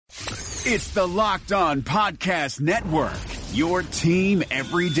It's the Locked On Podcast Network, your team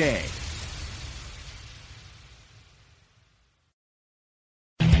every day.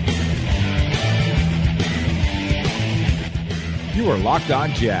 You are Locked On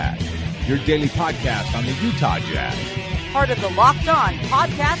Jazz, your daily podcast on the Utah Jazz. Part of the Locked On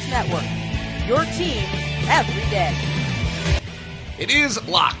Podcast Network, your team every day. It is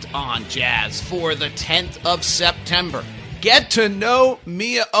Locked On Jazz for the 10th of September. Get to know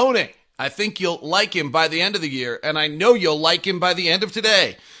Mia One. I think you'll like him by the end of the year, and I know you'll like him by the end of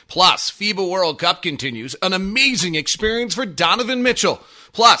today. Plus, FIBA World Cup continues, an amazing experience for Donovan Mitchell.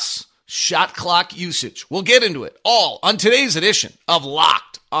 Plus, shot clock usage. We'll get into it all on today's edition of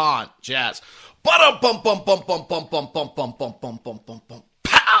Locked On Jazz.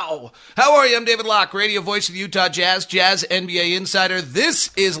 Pow! How are you? I'm David Locke, radio voice of the Utah Jazz, Jazz NBA insider. This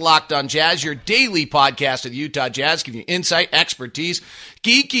is Locked On Jazz, your daily podcast of the Utah Jazz, giving you insight, expertise,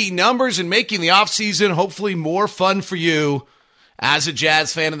 geeky numbers, and making the offseason hopefully more fun for you as a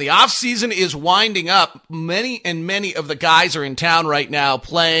Jazz fan. And the offseason is winding up. Many of the guys are in town right now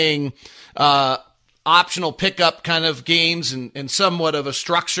playing optional pickup kind of games and somewhat of a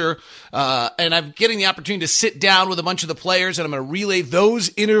structure. And I'm getting the opportunity to sit down with a bunch of the players, and I'm going to relay those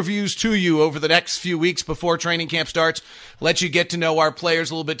interviews to you over the next few weeks before training camp starts. Let you get to know our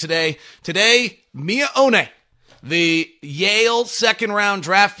players a little bit today. Today, Mia One, the Yale second-round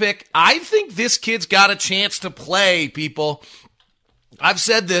draft pick. I think this kid's got a chance to play, people. I've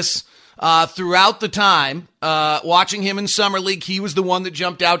said this throughout the time, watching him in Summer League. He was the one that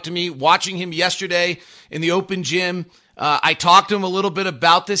jumped out to me. Watching him yesterday in the open gym, I talked to him a little bit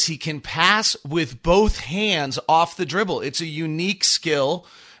about this. He can pass with both hands off the dribble. It's a unique skill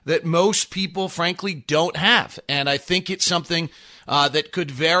that most people, frankly, don't have. And I think it's something that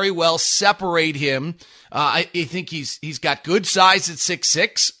could very well separate him. I think he's got good size at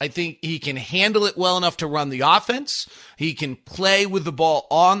 6'6". I think he can handle it well enough to run the offense. He can play with the ball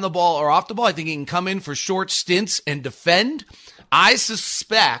on the ball or off the ball. I think he can come in for short stints and defend. I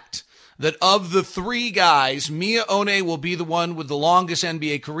suspect that of the three guys, Mia One will be the one with the longest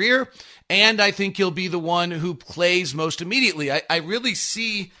NBA career, and I think he'll be the one who plays most immediately. I really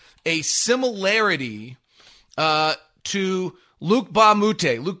see a similarity to Luc Mbah a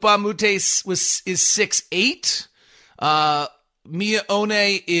Moute. Luc Mbah a Moute is 6'8". Mia One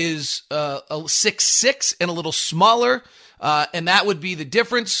is 6'6" and a little smaller, and that would be the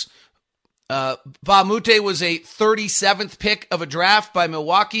difference. Mbah a Moute was a 37th pick of a draft by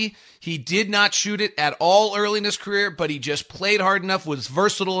Milwaukee. He did not shoot it at all early in his career, but he just played hard enough, was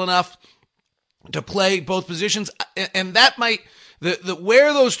versatile enough to play both positions, and that might...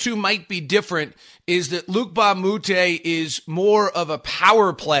 where those two might be different is that Luc Mbah a Moute is more of a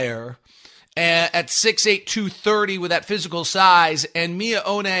power player at 6'8", 230 with that physical size, and Mia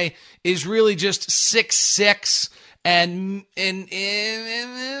One is really just 6'6", and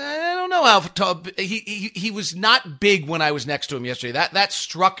I don't know how tall he was not big when I was next to him yesterday. That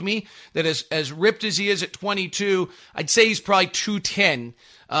struck me that as ripped as he is at 22, I'd say he's probably 210.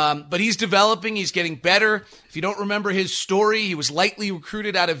 But he's developing. He's getting better. If you don't remember his story, he was lightly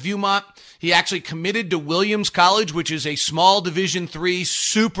recruited out of Viewmont. He actually committed to Williams College, which is a small Division III,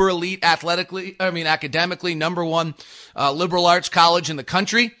 super elite academically, number one liberal arts college in the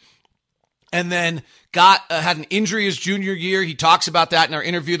country. And then had an injury his junior year. He talks about that in our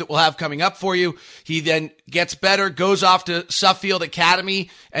interview that we'll have coming up for you. He then gets better, goes off to Suffield Academy,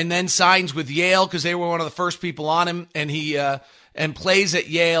 and then signs with Yale because they were one of the first people on him. And he and plays at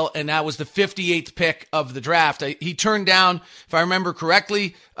Yale, and that was the 58th pick of the draft. He turned down, if I remember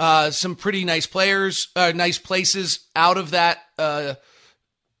correctly, some pretty nice places out of that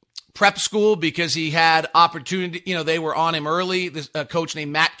prep school because he had opportunity. They were on him early. A coach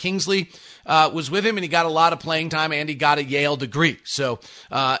named Matt Kingsley was with him, and he got a lot of playing time, and he got a Yale degree. So,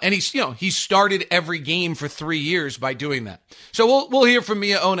 and he started every game for 3 years by doing that. So we'll hear from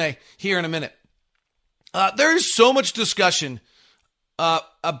Mia One here in a minute. There's so much discussion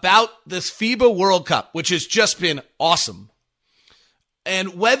about this FIBA World Cup, which has just been awesome,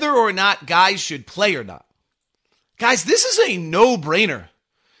 and whether or not guys should play or not. Guys, this is a no-brainer.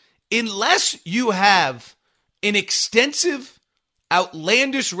 Unless you have an extensive,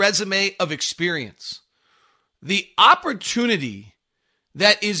 outlandish resume of experience, the opportunity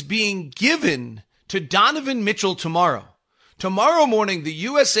that is being given to Donovan Mitchell tomorrow morning, the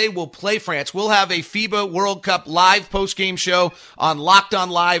USA will play France. We'll have a FIBA World Cup live post-game show on Locked On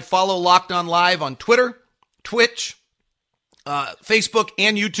Live. Follow Locked On Live on Twitter, Twitch, Facebook,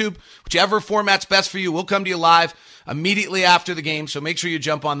 and YouTube. Whichever format's best for you, we'll come to you live immediately after the game, so make sure you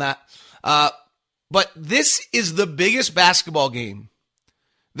jump on that. But this is the biggest basketball game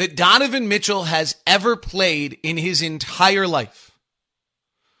that Donovan Mitchell has ever played in his entire life.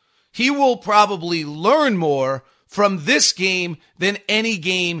 He will probably learn more from this game than any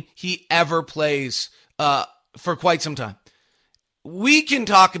game he ever plays for quite some time. We can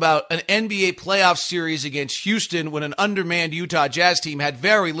talk about an NBA playoff series against Houston when an undermanned Utah Jazz team had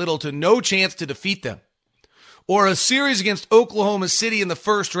very little to no chance to defeat them. Or a series against Oklahoma City in the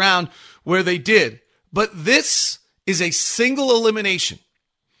first round where they did. But this is a single elimination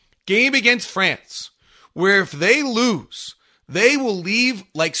game against France, where if they lose, they will leave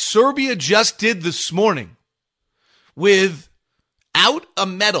like Serbia just did this morning without a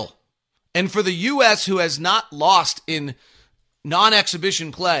medal. And for the U.S., who has not lost in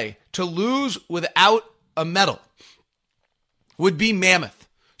non-exhibition play, to lose without a medal would be mammoth.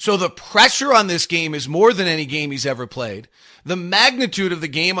 So the pressure on this game is more than any game he's ever played. The magnitude of the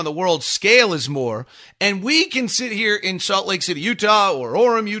game on the world scale is more. And we can sit here in Salt Lake City, Utah, or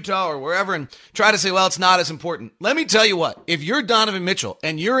Orem, Utah, or wherever and try to say, well, it's not as important. Let me tell you what, if you're Donovan Mitchell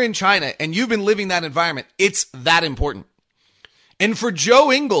and you're in China and you've been living that environment, it's that important. And for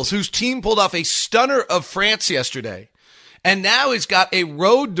Joe Ingles, whose team pulled off a stunner of France yesterday, and now he's got a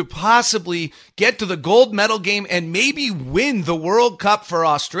road to possibly get to the gold medal game and maybe win the World Cup for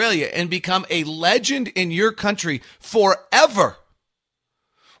Australia and become a legend in your country forever.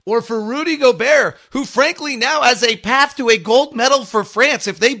 Or for Rudy Gobert, who frankly now has a path to a gold medal for France.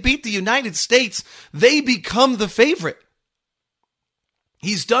 If they beat the United States, they become the favorite.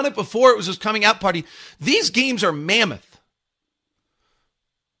 He's done it before. It was his coming out party. These games are mammoth.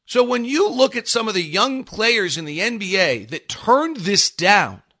 So when you look at some of the young players in the NBA that turned this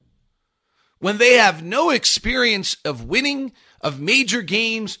down, when they have no experience of winning, of major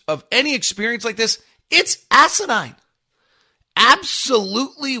games, of any experience like this, it's asinine.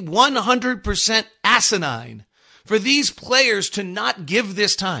 Absolutely 100% asinine for these players to not give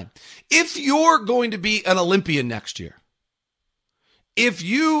this time. If you're going to be an Olympian next year, if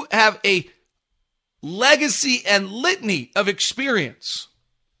you have a legacy and litany of experience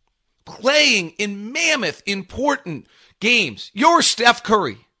playing in mammoth, important games, you're Steph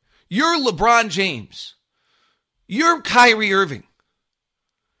Curry, you're LeBron James, you're Kyrie Irving.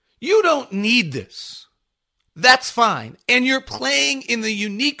 You don't need this. That's fine. And you're playing in the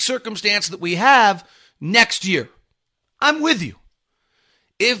unique circumstance that we have next year. I'm with you.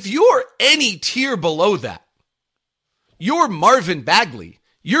 If you're any tier below that, you're Marvin Bagley,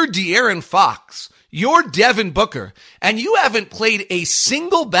 you're De'Aaron Fox, you're Devin Booker, and you haven't played a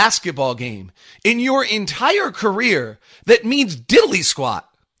single basketball game in your entire career that means diddly squat.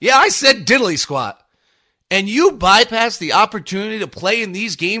 Yeah, I said diddly squat. And you bypass the opportunity to play in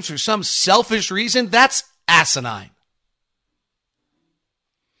these games for some selfish reason, that's asinine.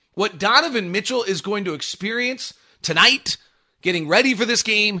 What Donovan Mitchell is going to experience tonight, getting ready for this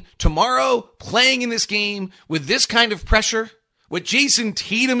game, tomorrow, playing in this game with this kind of pressure, what Jason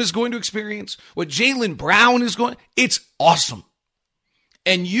Tatum is going to experience, what Jaylen Brown is going, it's awesome.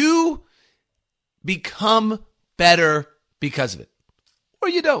 And you become better because of it. Or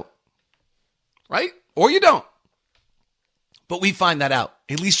you don't. Right? Or you don't. But we find that out.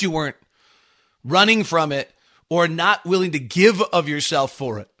 At least you weren't running from it or not willing to give of yourself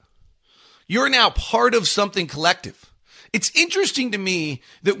for it. You're now part of something collective. It's interesting to me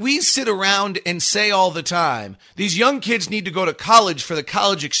that we sit around and say all the time, these young kids need to go to college for the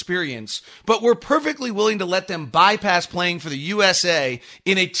college experience, but we're perfectly willing to let them bypass playing for the USA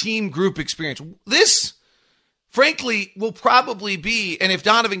in a team group experience. This, frankly, will probably be, and if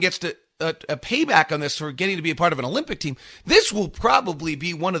Donovan gets to a payback on this for getting to be a part of an Olympic team, this will probably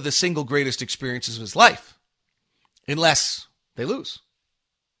be one of the single greatest experiences of his life, unless they lose.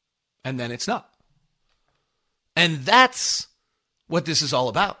 And then it's not. And that's what this is all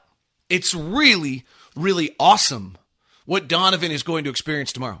about. It's really, really awesome what Donovan is going to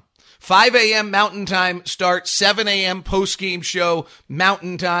experience tomorrow. 5 a.m. Mountain Time start, 7 a.m. post-game show,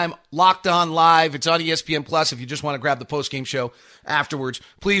 Mountain Time, Locked On Live. It's on ESPN Plus if you just want to grab the post-game show afterwards.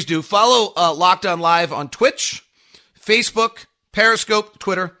 Please do. Follow Locked On Live on Twitch, Facebook, Periscope,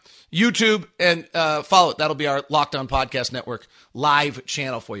 Twitter, YouTube, and follow it. That'll be our Locked On Podcast Network live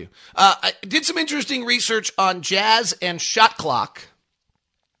channel for you. I did some interesting research on Jazz and shot clock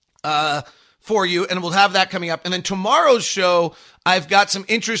for you, and we'll have that coming up. And then tomorrow's show, I've got some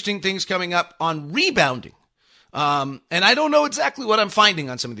interesting things coming up on rebounding. And I don't know exactly what I'm finding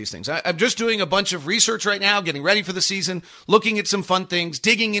on some of these things. I'm just doing a bunch of research right now, getting ready for the season, looking at some fun things,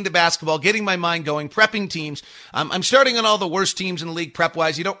 digging into basketball, getting my mind going, prepping teams. I'm starting on all the worst teams in the league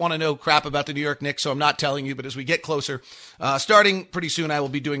prep-wise. You don't want to know crap about the New York Knicks, so I'm not telling you. But as we get closer, starting pretty soon, I will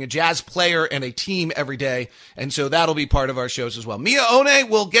be doing a Jazz player and a team every day. And so that'll be part of our shows as well. Mia One,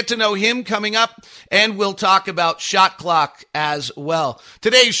 we'll get to know him coming up, and we'll talk about shot clock as well.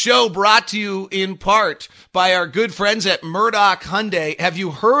 Today's show brought to you in part by our good friends at Murdoch Hyundai. Have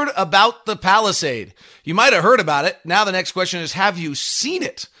you heard about the Palisade? You might have heard about it. Now the next question is, have you seen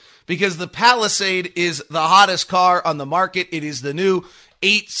it? Because the Palisade is the hottest car on the market. It is the new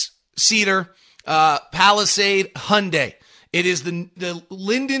 8-seater Palisade Hyundai. It is the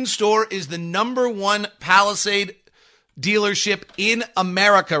Linden store is the number one Palisade dealership in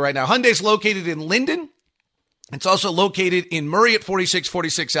America right now. Hyundai's located in Linden. It's also located in Murray at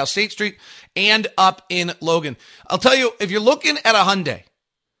 4646 South State Street and up in Logan. I'll tell you, if you're looking at a Hyundai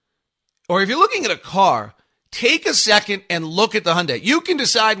or if you're looking at a car, take a second and look at the Hyundai. You can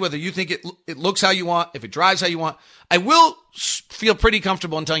decide whether you think it looks how you want, if it drives how you want. I will feel pretty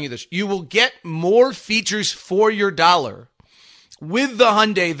comfortable in telling you this. You will get more features for your dollar with the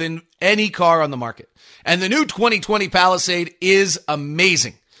Hyundai than any car on the market. And the new 2020 Palisade is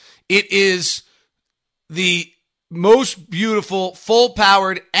amazing. It is the most beautiful,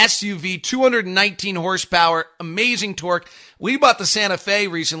 full-powered SUV, 219 horsepower, amazing torque. We bought the Santa Fe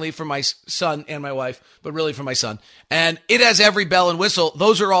recently for my son and my wife, but really for my son. And it has every bell and whistle.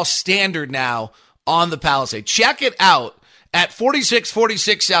 Those are all standard now on the Palisade. Check it out at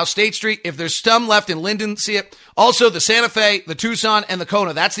 4646 South State Street. If there's some left in Linden, see it. Also, the Santa Fe, the Tucson, and the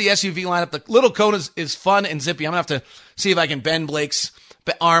Kona. That's the SUV lineup. The little Kona is fun and zippy. I'm going to have to see if I can bend Blake's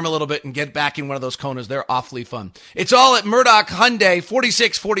arm a little bit and get back in one of those Konas. They're awfully fun. It's all at Murdoch Hyundai,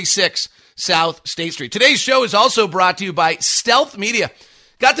 4646 South State Street. Today's show is also brought to you by Stealth Media.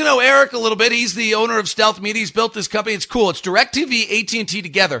 Got to know Eric a little bit. He's the owner of Stealth Media. He's built this company. It's cool. It's DirecTV, AT&T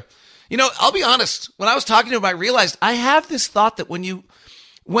together. You know, I'll be honest. When I was talking to him, I realized I have this thought that when you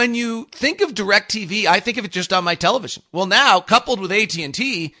think of DirecTV, I think of it just on my television. Well, now, coupled with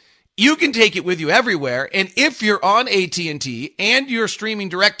AT&T, you can take it with you everywhere. And if you're on AT&T and you're streaming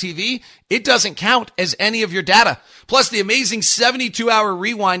DirecTV, it doesn't count as any of your data. Plus the amazing 72-hour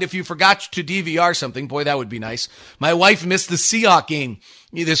rewind if you forgot to DVR something. Boy, that would be nice. My wife missed the Seahawks game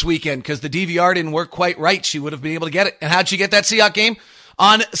this weekend because the DVR didn't work quite right. She would have been able to get it. And how'd she get that Seahawks game?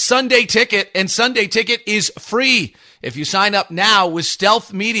 On Sunday Ticket, and Sunday Ticket is free if you sign up now with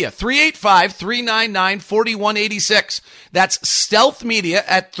Stealth Media. 385-399-4186. That's Stealth Media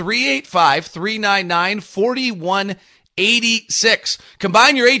at 385-399-4186.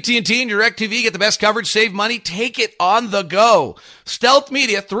 Combine your AT&T and your DirecTV, get the best coverage, save money, take it on the go. Stealth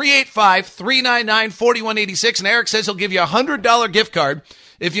Media, 385-399-4186. And Eric says he'll give you a $100 gift card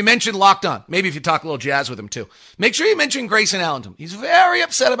if you mention Locked On. Maybe if you talk a little jazz with him, too. Make sure you mention Grayson Allen to him. He's very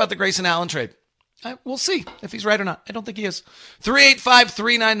upset about the Grayson Allen trade. We'll see if he's right or not. I don't think he is.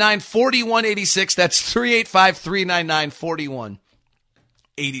 385-399-4186. That's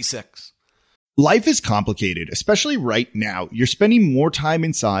 385-399-4186. Life is complicated, especially right now. You're spending more time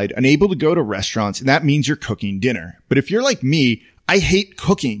inside, unable to go to restaurants, and that means you're cooking dinner. But if you're like me, I hate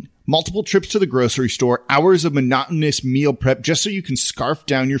cooking. Multiple trips to the grocery store, hours of monotonous meal prep just so you can scarf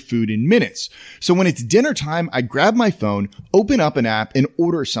down your food in minutes. So when it's dinner time, I grab my phone, open up an app, and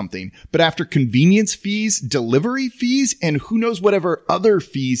order something. But after convenience fees, delivery fees, and who knows whatever other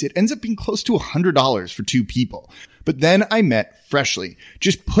fees, it ends up being close to $100 for two people. But then I met Freshly.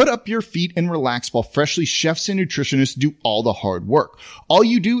 Just put up your feet and relax while Freshly chefs and nutritionists do all the hard work. All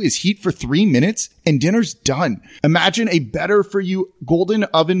you do is heat for 3 minutes and dinner's done. Imagine a better for you golden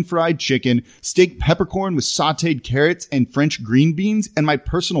oven fried chicken, steak peppercorn with sauteed carrots and French green beans, and my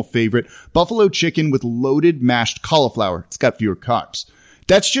personal favorite, buffalo chicken with loaded mashed cauliflower. It's got fewer carbs.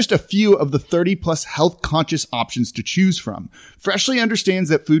 That's just a few of the 30 plus health conscious options to choose from. Freshly understands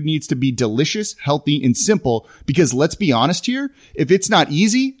that food needs to be delicious, healthy, and simple because let's be honest here, if it's not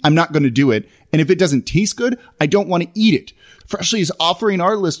easy, I'm not going to do it. And if it doesn't taste good, I don't want to eat it. Freshly is offering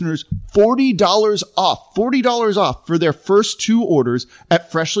our listeners $40 off for their first two orders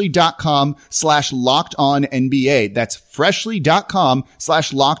at freshly.com/lockedonnba. That's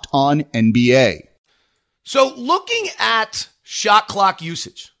freshly.com/lockedonnba. So looking at shot clock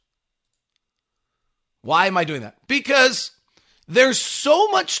usage. Why am I doing that? Because there's so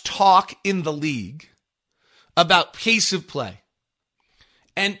much talk in the league about pace of play.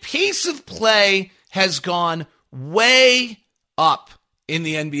 And pace of play has gone way up in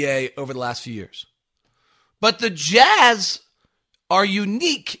the NBA over the last few years. But the Jazz are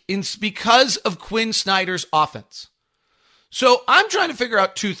unique because of Quinn Snyder's offense. So I'm trying to figure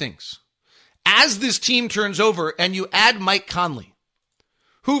out two things. As this team turns over and you add Mike Conley,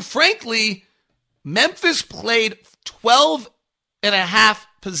 who frankly, Memphis played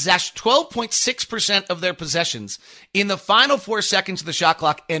 12.6% of their possessions in the final 4 seconds of the shot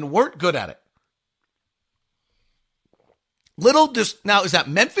clock and weren't good at it. Now, is that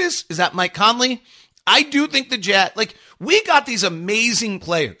Memphis? Is that Mike Conley? I do think the Jazz, we got these amazing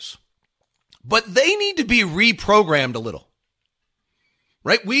players, but they need to be reprogrammed a little,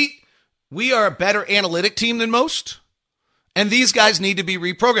 right? We are a better analytic team than most, and these guys need to be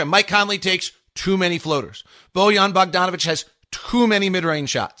reprogrammed. Mike Conley takes too many floaters. Bojan Bogdanovic has too many mid-range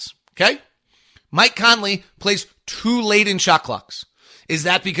shots, okay? Mike Conley plays too late in shot clocks. Is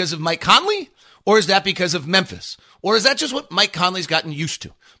that because of Mike Conley, or is that because of Memphis? Or is that just what Mike Conley's gotten used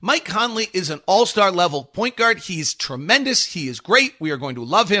to? Mike Conley is an all-star level point guard. He's tremendous. He is great. We are going to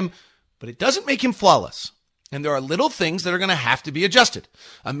love him, but it doesn't make him flawless. And there are little things that are going to have to be adjusted.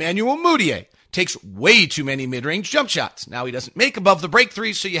 Emmanuel Mudiay takes way too many mid-range jump shots. Now he doesn't make above the break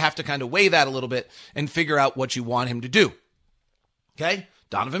threes, so you have to kind of weigh that a little bit and figure out what you want him to do. Okay?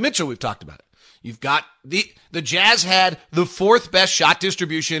 Donovan Mitchell, we've talked about it. You've got the Jazz had the 4th best shot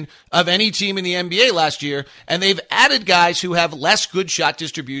distribution of any team in the NBA last year, and they've added guys who have less good shot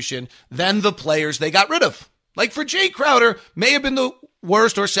distribution than the players they got rid of. Like for Jay Crowder, may have been the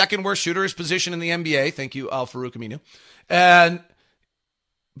worst or second worst shooter his position in the NBA. Thank you, Al-Farouq Aminu.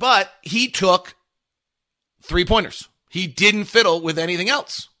 But he took 3-pointers. He didn't fiddle with anything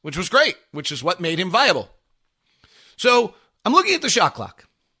else, which was great, which is what made him viable. So I'm looking at the shot clock.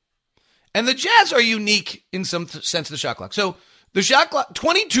 And the Jazz are unique in some sense of the shot clock. So the shot clock,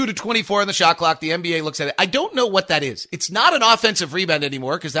 22 to 24 on the shot clock, the NBA looks at it. I don't know what that is. It's not an offensive rebound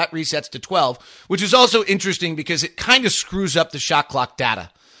anymore because that resets to 12, which is also interesting because it kind of screws up the shot clock data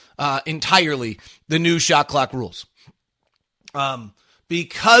entirely, the new shot clock rules.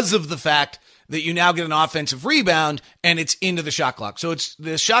 Because of the fact that you now get an offensive rebound and it's into the shot clock. So it's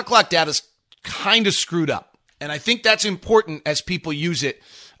the shot clock data is kind of screwed up. And I think that's important as people use it.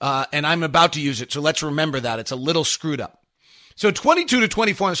 And I'm about to use it, so let's remember that. It's a little screwed up. So 22 to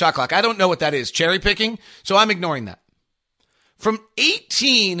 24 on the shot clock. I don't know what that is. Cherry picking? So I'm ignoring that. From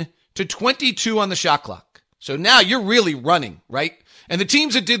 18 to 22 on the shot clock. So now you're really running, right? And the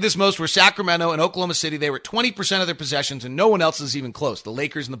teams that did this most were Sacramento and Oklahoma City. They were at 20% of their possessions, and no one else is even close. The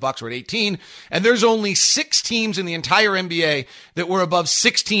Lakers and the Bucks were at 18, and there's only 6 teams in the entire NBA that were above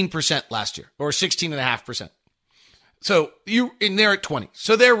 16% last year, or 16.5%. So they're at 20.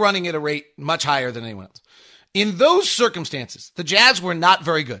 So they're running at a rate much higher than anyone else. In those circumstances, the Jazz were not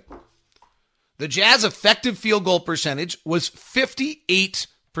very good. The Jazz effective field goal percentage was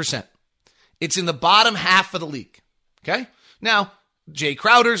 58%. It's in the bottom half of the league. Okay? Now, Jay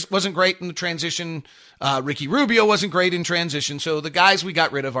Crowder's wasn't great in the transition. Ricky Rubio wasn't great in transition. So the guys we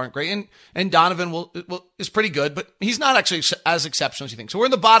got rid of aren't great. And Donovan is pretty good, but he's not actually as exceptional as you think. So we're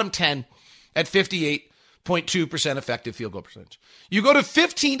in the bottom 10 at 58.2% effective field goal percentage. You go to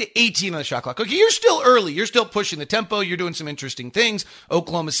 15 to 18 on the shot clock. Okay, you're still early. You're still pushing the tempo. You're doing some interesting things.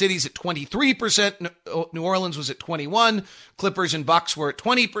 Oklahoma City's at 23%. New Orleans was at 21%. Clippers and Bucks were at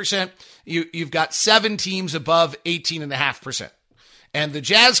 20%. You've got 7 teams above 18.5%. And the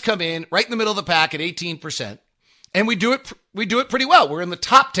Jazz come in right in the middle of the pack at 18%. And we do it pretty well. We're in the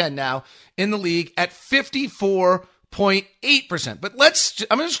top 10 now in the league at 54.8%. But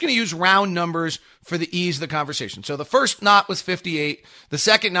I'm just going to use round numbers for the ease of the conversation. So the first notch was 58. The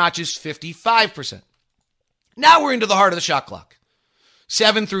second notch is 55%. Now we're into the heart of the shot clock.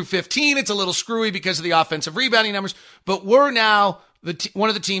 7 through 15, it's a little screwy because of the offensive rebounding numbers, but we're now one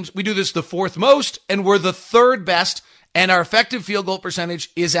of the teams, we do this the 4th most, and we're the 3rd best, and our effective field goal percentage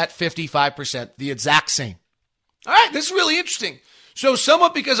is at 55%, the exact same. All right, this is really interesting. So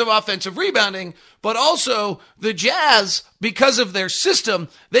somewhat because of offensive rebounding, but also the Jazz, because of their system,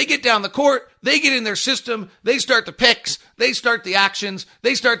 they get down the court, they get in their system, they start the picks, they start the actions,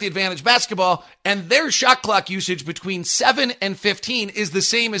 they start the advantage basketball, and their shot clock usage between 7 and 15 is the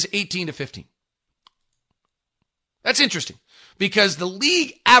same as 18 to 15. That's interesting because the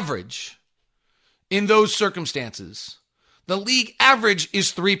league average in those circumstances, the league average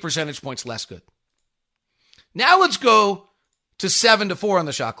is 3 percentage points less good. Now let's go to 7 to 4 on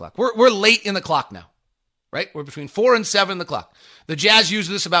the shot clock. We're late in the clock now, right? We're between 4 and 7 in the clock. The Jazz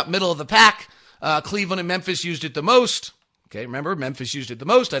used this about middle of the pack. Cleveland and Memphis used it the most. Okay, remember, Memphis used it the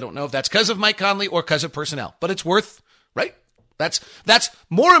most. I don't know if that's because of Mike Conley or because of personnel, but it's worth, right? That's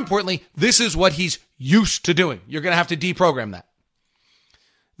more importantly, this is what he's used to doing. You're going to have to deprogram that.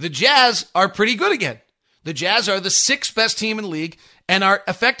 The Jazz are pretty good again. The Jazz are the 6th best team in the league, and our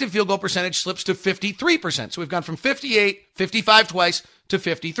effective field goal percentage slips to 53%. So we've gone from 58, 55 twice, to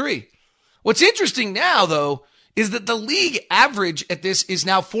 53. What's interesting now, though, is that the league average at this is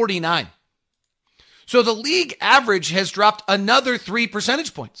now 49. So the league average has dropped another 3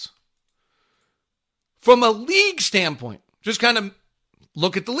 percentage points. From a league standpoint, just kind of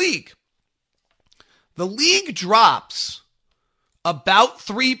look at the league. The league drops about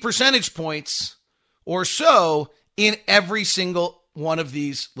 3 percentage points or so in every single one of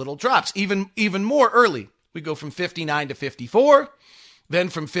these little drops, even more early. We go from 59 to 54, then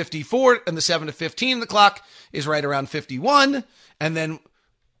from 54 and the 7 to 15, the clock is right around 51, and then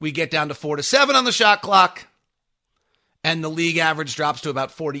we get down to 4 to 7 on the shot clock, and the league average drops to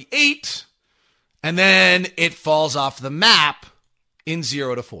about 48, and then it falls off the map in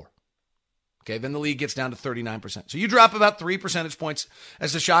 0 to 4. Okay, then the league gets down to 39%. So you drop about 3 percentage points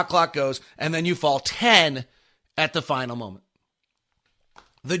as the shot clock goes, and then you fall 10 at the final moment.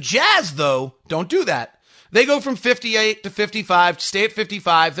 The Jazz, though, don't do that. They go from 58 to 55, stay at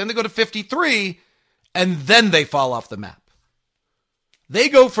 55, then they go to 53, and then they fall off the map. They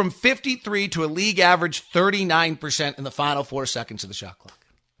go from 53 to a league average 39% in the final 4 seconds of the shot clock.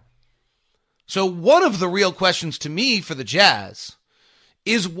 So one of the real questions to me for the Jazz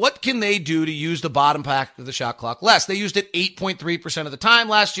is what can they do to use the bottom pack of the shot clock less? They used it 8.3% of the time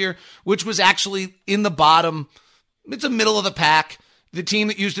last year, which was actually in the bottom. It's a middle of the pack. The team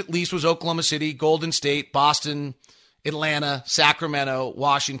that used it least was Oklahoma City, Golden State, Boston, Atlanta, Sacramento,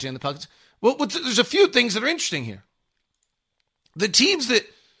 Washington, the Pelicans. Well, there's a few things that are interesting here. The teams that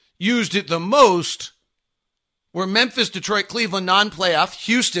used it the most were Memphis, Detroit, Cleveland, non-playoff,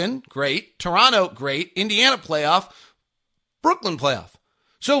 Houston, great, Toronto, great, Indiana, playoff, Brooklyn, playoff.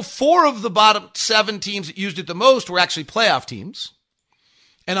 So 4 of the bottom 7 teams that used it the most were actually playoff teams.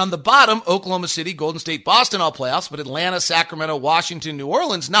 And on the bottom, Oklahoma City, Golden State, Boston, all playoffs, but Atlanta, Sacramento, Washington, New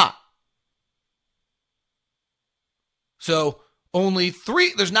Orleans, not. So only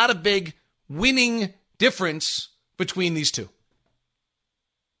 3, there's not a big winning difference between these two.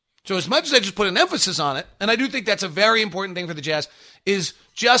 So as much as I just put an emphasis on it, and I do think that's a very important thing for the Jazz, is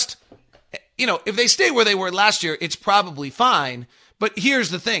just, if they stay where they were last year, it's probably fine. But here's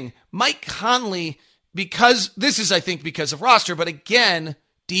the thing. Mike Conley, because this is, I think, because of roster, but again,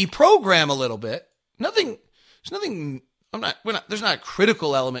 deprogram a little bit. There's not a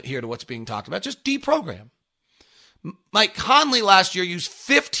critical element here to what's being talked about. Just deprogram. Mike Conley last year used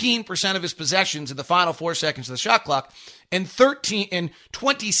 15% of his possessions in the final 4 seconds of the shot clock and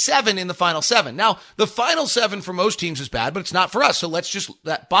 27 in the final 7. Now, the final 7 for most teams is bad, but it's not for us. So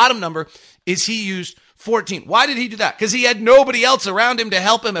that bottom number is he used 14. Why did he do that? Because he had nobody else around him to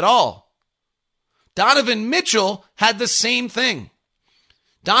help him at all. Donovan Mitchell had the same thing.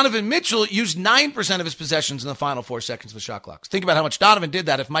 Donovan Mitchell used 9% of his possessions in the final 4 seconds of the shot clock. Think about how much Donovan did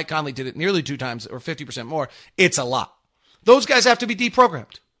that. If Mike Conley did it nearly 2 times or 50% more, it's a lot. Those guys have to be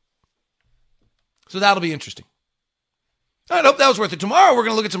deprogrammed. So that'll be interesting. I hope that was worth it. Tomorrow, we're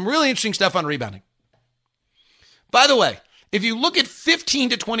going to look at some really interesting stuff on rebounding. By the way, if you look at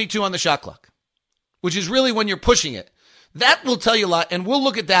 15 to 22 on the shot clock, which is really when you're pushing it, that will tell you a lot, and we'll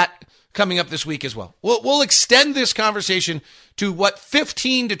look at that coming up this week as well. We'll extend this conversation to what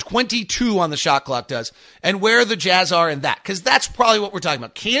 15 to 22 on the shot clock does and where the Jazz are in that, because that's probably what we're talking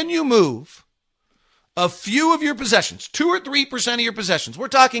about. Can you move a few of your possessions, 2 or 3% of your possessions? We're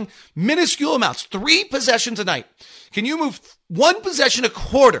talking minuscule amounts, 3 possessions a night. Can you move 1 possession a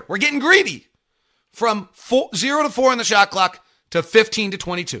quarter? We're getting greedy. From 0 to 4 on the shot clock to 15 to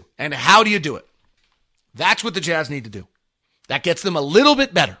 22. And how do you do it? That's what the Jazz need to do. That gets them a little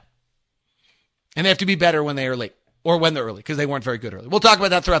bit better. And they have to be better when they are late or when they're early because they weren't very good early. We'll talk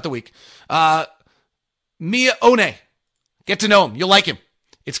about that throughout the week. Mia One, get to know him. You'll like him.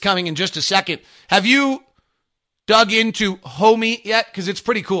 It's coming in just a second. Have you dug into Homie yet? Because it's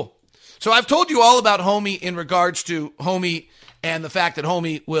pretty cool. So I've told you all about Homie in regards to Homie and the fact that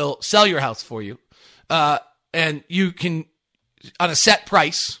Homie will sell your house for you. And you can, on a set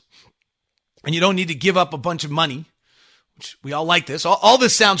price, and you don't need to give up a bunch of money. We all like this. All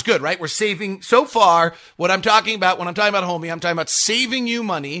this sounds good, right? We're saving so far. What I'm talking about when I'm talking about Homie, I'm talking about saving you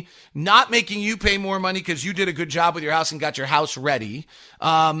money, not making you pay more money because you did a good job with your house and got your house ready.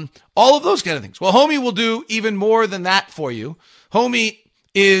 All of those kind of things. Well, Homie will do even more than that for you. Homie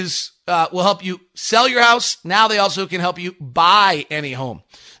will help you sell your house. Now they also can help you buy any home.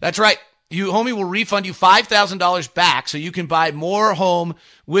 That's right. Homie will refund you $5,000 back so you can buy more home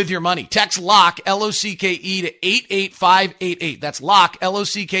with your money. Text LOCK, L-O-C-K-E, to 88588. That's LOCK,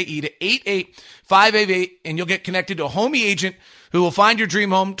 L-O-C-K-E, to 88588, and you'll get connected to a Homie agent who will find your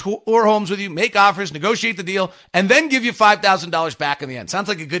dream home, tour homes with you, make offers, negotiate the deal, and then give you $5,000 back in the end. Sounds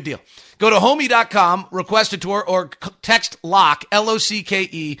like a good deal. Go to homie.com, request a tour, or text LOCKE,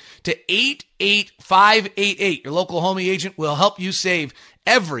 LOCKE, to 88588. Your local Homie agent will help you save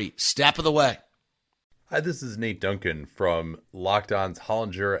every step of the way. Hi, this is Nate Duncan from Locked On's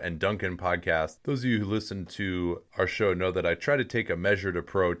Hollinger and Duncan podcast. Those of you who listen to our show know that I try to take a measured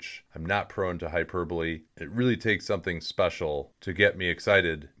approach. I'm not prone to hyperbole. It really takes something special to get me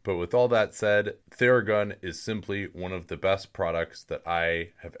excited. But with all that said, Theragun is simply one of the best products that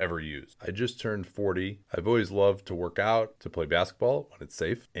I have ever used. I just turned 40. I've always loved to work out, to play basketball when it's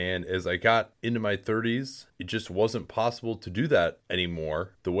safe. And as I got into my 30s, it just wasn't possible to do that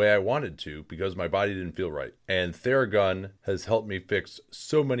anymore the way I wanted to because my body didn't feel right. And Theragun has helped me fix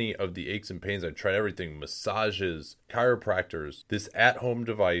so many of the aches and pains. I've tried everything, massages, chiropractors. This at-home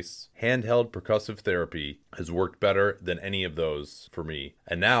device, handheld percussive therapy, has worked better than any of those for me.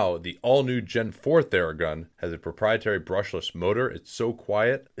 And now the all-new Gen 4 Theragun has a proprietary brushless motor. It's so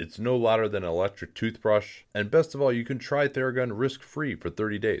quiet. It's no louder than an electric toothbrush. And best of all, you can try Theragun risk-free for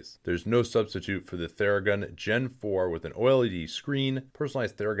 30 days. There's no substitute for the Theragun Gen 4 with an OLED screen,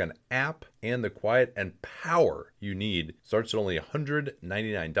 personalized Theragun app, and the quiet and power you need. Starts at only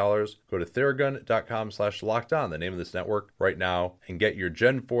 $199. Go to Theragun.com/lockedon, the name of this network, right now, and get your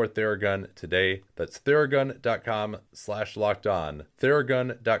Gen 4 Theragun today. That's Theragun.com/lockedon.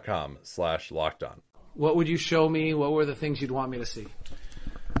 Theragun.com/lockedon. What would you show me? What were the things you'd want me to see?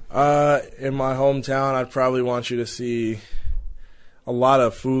 In my hometown, I'd probably want you to see a lot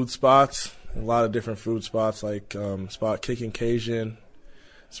of food spots, a lot of different food spots, like spot Kicking Cajun.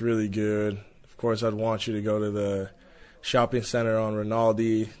 It's really good. Of course, I'd want you to go to the shopping center on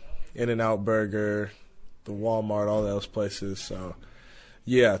Rinaldi, In-N-Out Burger, the Walmart, all those places. So,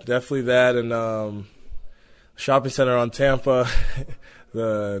 yeah, definitely that. And shopping center on Tampa,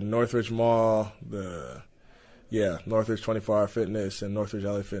 the Northridge Mall, Northridge 24-Hour Fitness, and Northridge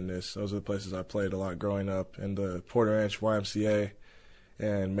LA Fitness. Those are the places I played a lot growing up. And the Porter Ranch YMCA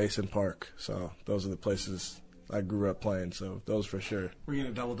and Mason Park. So those are the places I grew up playing, so those for sure. Were you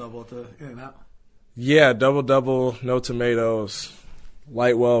going to double-double at the In-N-Out? Yeah, double-double, no tomatoes,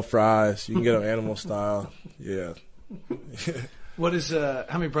 light well fries. You can get them animal style. Yeah. What is? How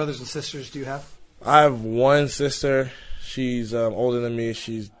many brothers and sisters do you have? I have one sister. She's older than me.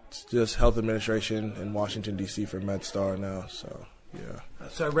 She's just health administration in Washington, D.C. for MedStar now, so yeah.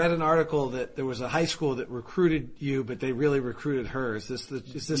 So I read an article that there was a high school that recruited you, but they really recruited her. Is this a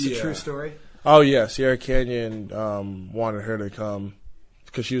true story? Oh, yeah. Sierra Canyon wanted her to come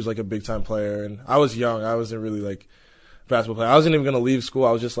because she was, like, a big-time player. And I was young. I wasn't really, like, a basketball player. I wasn't even going to leave school.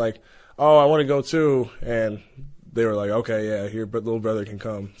 I was just like, oh, I want to go too. And they were like, okay, yeah, your little brother can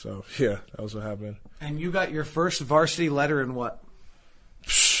come. So, yeah, that was what happened. And you got your first varsity letter in what?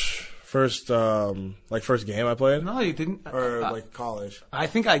 First game I played? No, you didn't. Or, college? I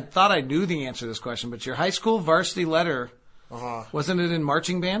thought I knew the answer to this question, but your high school varsity letter, wasn't it in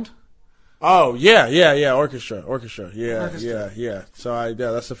marching band? Oh, yeah, orchestra, yeah. So,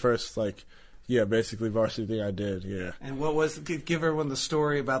 that's the first, basically varsity thing I did, yeah. And what was, give everyone the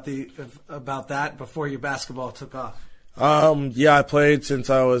story about that before your basketball took off. I played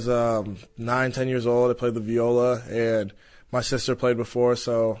since I was 9-10 years old. I played the viola, and my sister played before,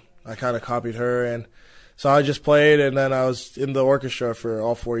 so I kind of copied her, and so I just played, and then I was in the orchestra for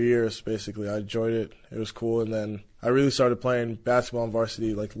all 4 years, basically. I enjoyed it. It was cool, and then I really started playing basketball in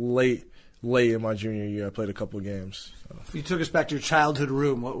varsity, late in my junior year. I played a couple of games. So. You took us back to your childhood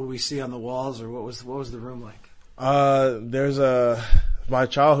room. What would we see on the walls, or what was the room like? My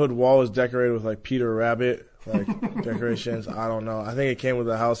childhood wall was decorated with Peter Rabbit decorations. I don't know. I think it came with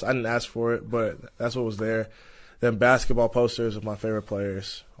the house. I didn't ask for it, but that's what was there. Then basketball posters of my favorite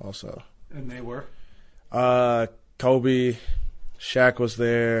players also. And they were? Kobe, Shaq was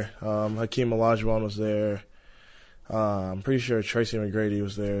there. Hakeem Olajuwon was there. I'm pretty sure Tracy McGrady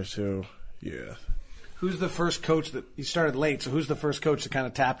was there too. Yeah. Who's the first coach that you started late? So who's the first coach that kind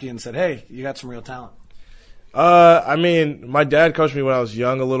of tapped you and said, "Hey, you got some real talent"? My dad coached me when I was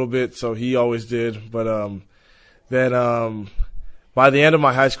young a little bit, so he always did. But then by the end of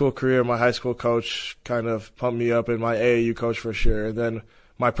my high school career, my high school coach kind of pumped me up, and my AAU coach for sure. And then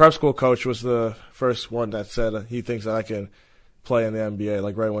my prep school coach was the first one that said he thinks that I can play in the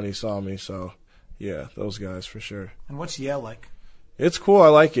NBA, right when he saw me. So, yeah, those guys for sure. And what's Yale like? It's cool. I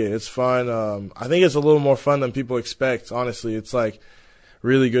like it. It's fun. I think it's a little more fun than people expect, honestly. It's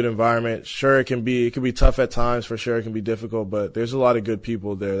really good environment. Sure, it can be tough at times, for sure. It can be difficult, but there's a lot of good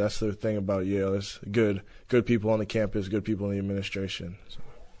people there. That's the thing about Yale. There's good people on the campus, good people in the administration. So.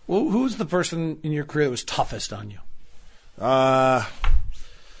 Well, who's the person in your career that was toughest on you?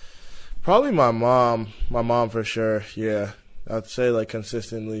 Probably my mom. My mom for sure. Yeah, I'd say like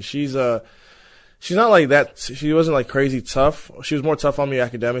consistently. She's not like that. She wasn't like crazy tough. She was more tough on me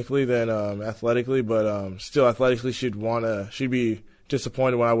academically than athletically, but still athletically she'd be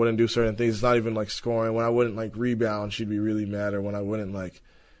disappointed when I wouldn't do certain things. It's not even like scoring. When I wouldn't like rebound, she'd be really mad, or when I wouldn't like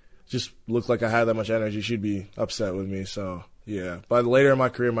just look like I had that much energy, she'd be upset with me. So yeah. But later in my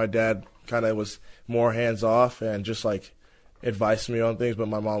career, my dad kind of was more hands off and just like advised me on things, but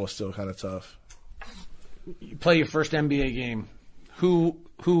my mom was still kind of tough. You play your first NBA game. Who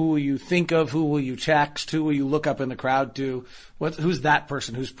will you think of? Who will you text? Who will you look up in the crowd to? Who's that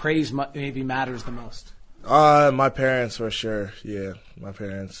person whose praise maybe matters the most? My parents for sure. Yeah, my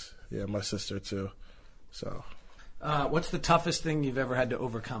parents. Yeah, my sister too. So, what's the toughest thing you've ever had to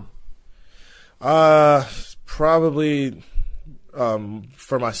overcome? Probably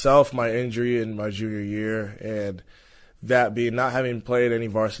for myself, my injury in my junior year, and that being not having played any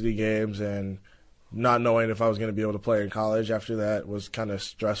varsity games and not knowing if I was going to be able to play in college after that was kind of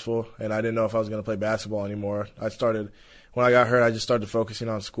stressful, and I didn't know if I was going to play basketball anymore. When I got hurt, I just started focusing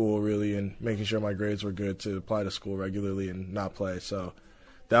on school really and making sure my grades were good to apply to school regularly and not play. So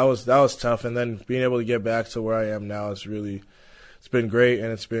that was tough, and then being able to get back to where I am now it's been great,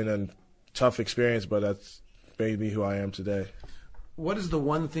 and it's been a tough experience, but that's made me who I am today. What is the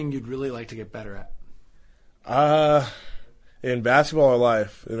one thing you'd really like to get better at? In basketball or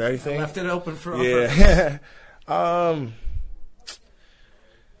life? In anything? I left it open for yeah. I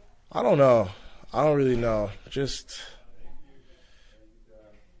don't know. I don't really know. Just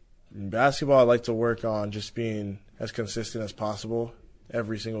in basketball, I like to work on just being as consistent as possible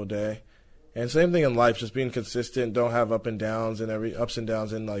every single day. And same thing in life, just being consistent, don't have ups and downs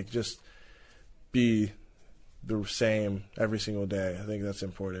and like just be the same every single day. I think that's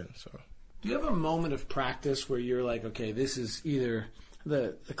important. So. Do you have a moment of practice where you're like, okay, this is either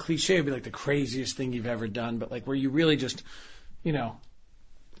the cliche would be like the craziest thing you've ever done, but like where you really just,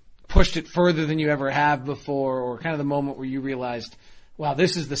 pushed it further than you ever have before, or kind of the moment where you realized, wow,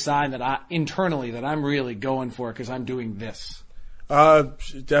 this is the sign that I'm really going for because I'm doing this?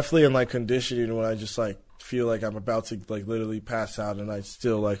 Definitely in like conditioning when I just like feel like I'm about to like literally pass out and I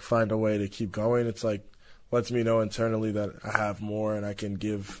still like find a way to keep going. It's like lets me know internally that I have more and I can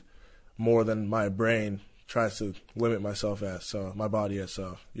give more than my brain tries to limit myself at, so my body at.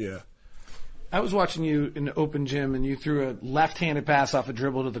 So yeah. I was watching you in the open gym and you threw a left-handed pass off a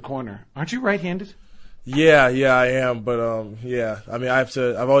dribble to the corner. Aren't you right-handed? Yeah, I am. But yeah, I mean, I've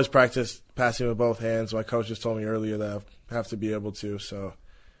always practiced passing with both hands. My coach just told me earlier that I have to be able to. So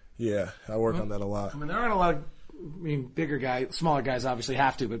yeah, I work on that a lot. I mean, there aren't a lot of, bigger guys, smaller guys obviously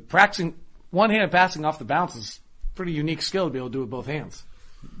have to, but practicing one-handed passing off the bounce is a pretty unique skill to be able to do with both hands.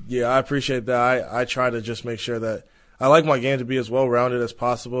 Yeah, I appreciate that. I try to just make sure that I like my game to be as well-rounded as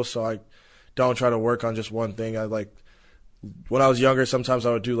possible, so I don't try to work on just one thing. When I was younger, sometimes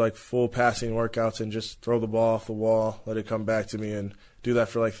I would do like full passing workouts and just throw the ball off the wall, let it come back to me, and do that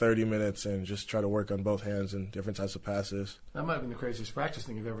for like 30 minutes and just try to work on both hands and different types of passes. That might have been the craziest practice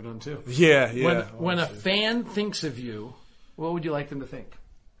thing you've ever done, too. Yeah. When a fan thinks of you, what would you like them to think?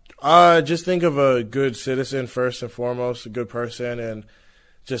 Just think of a good citizen first and foremost, a good person, and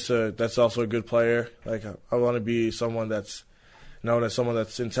just that's also a good player. Like I want to be someone that's known as someone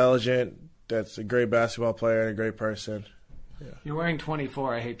that's intelligent, that's a great basketball player, and a great person. Yeah. You're wearing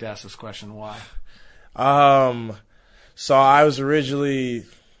 24. I hate to ask this question. Why? So I was originally,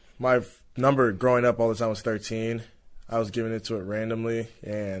 my number growing up all the time was 13. I was giving it to it randomly,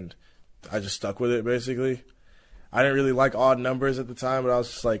 and I just stuck with it basically. I didn't really like odd numbers at the time, but I was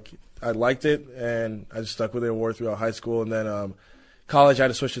just like, I liked it, and I just stuck with it and wore it throughout high school. And then college, I had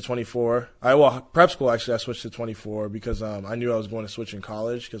to switch to 24. Prep school, actually, I switched to 24 because I knew I was going to switch in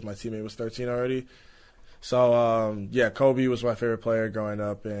college because my teammate was 13 already. So, Kobe was my favorite player growing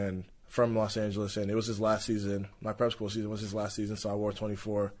up and from Los Angeles, and it was his last season. My prep school season was his last season, so I wore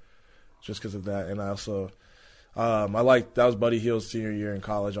 24 just because of that. And I also that was Buddy Hield's senior year in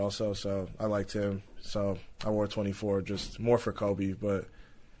college also, so I liked him. So I wore 24 just more for Kobe,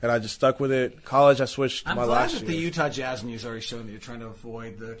 and I just stuck with it. College, I switched my last year. I'm glad that the Utah Jazz news already showed that you're trying to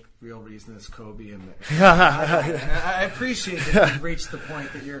avoid the real reason it's Kobe. I appreciate that you've reached the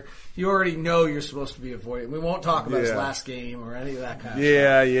point that you already know you're supposed to be avoiding. We won't talk about his last game or any of that kind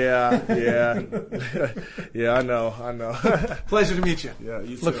of stuff. Yeah, I know. Pleasure to meet you. Yeah,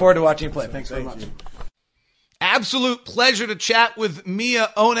 you too. Look forward to watching you play. Thanks very much. Absolute pleasure to chat with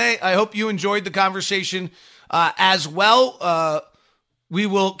Mia One. I hope you enjoyed the conversation as well. We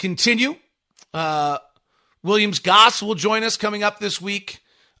will continue. Williams Goss will join us coming up this week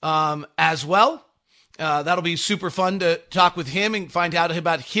as well. That'll be super fun to talk with him and find out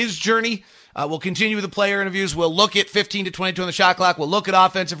about his journey. We'll continue with the player interviews. We'll look at 15 to 22 on the shot clock. We'll look at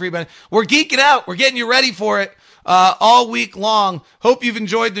offensive rebound. We're geeking out. We're getting you ready for it all week long. Hope you've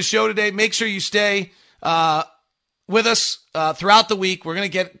enjoyed the show today. Make sure you stay with us throughout the week. We're going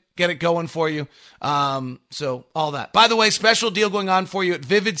to get it going for you. So all that. By the way, special deal going on for you at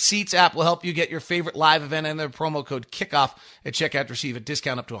Vivid Seats app will help you get your favorite live event and their promo code KICKOFF at checkout to receive a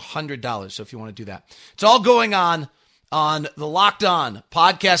discount up to $100. So if you want to do that, it's all going on the Locked On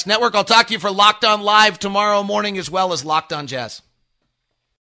Podcast Network. I'll talk to you for Locked On Live tomorrow morning as well as Locked On Jazz.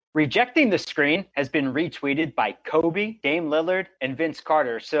 Rejecting the Screen has been retweeted by Kobe, Dame Lillard, and Vince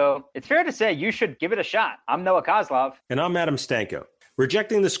Carter. So it's fair to say you should give it a shot. I'm Noah Kozlov. And I'm Adam Stanko.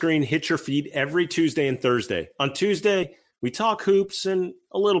 Rejecting the Screen hits your feed every Tuesday and Thursday. On Tuesday, we talk hoops and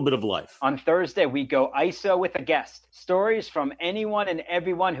a little bit of life. On Thursday, we go ISO with a guest. Stories from anyone and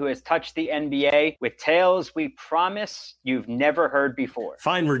everyone who has touched the NBA with tales we promise you've never heard before.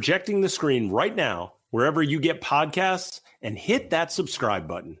 Find Rejecting the Screen right now, wherever you get podcasts, and hit that subscribe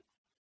button.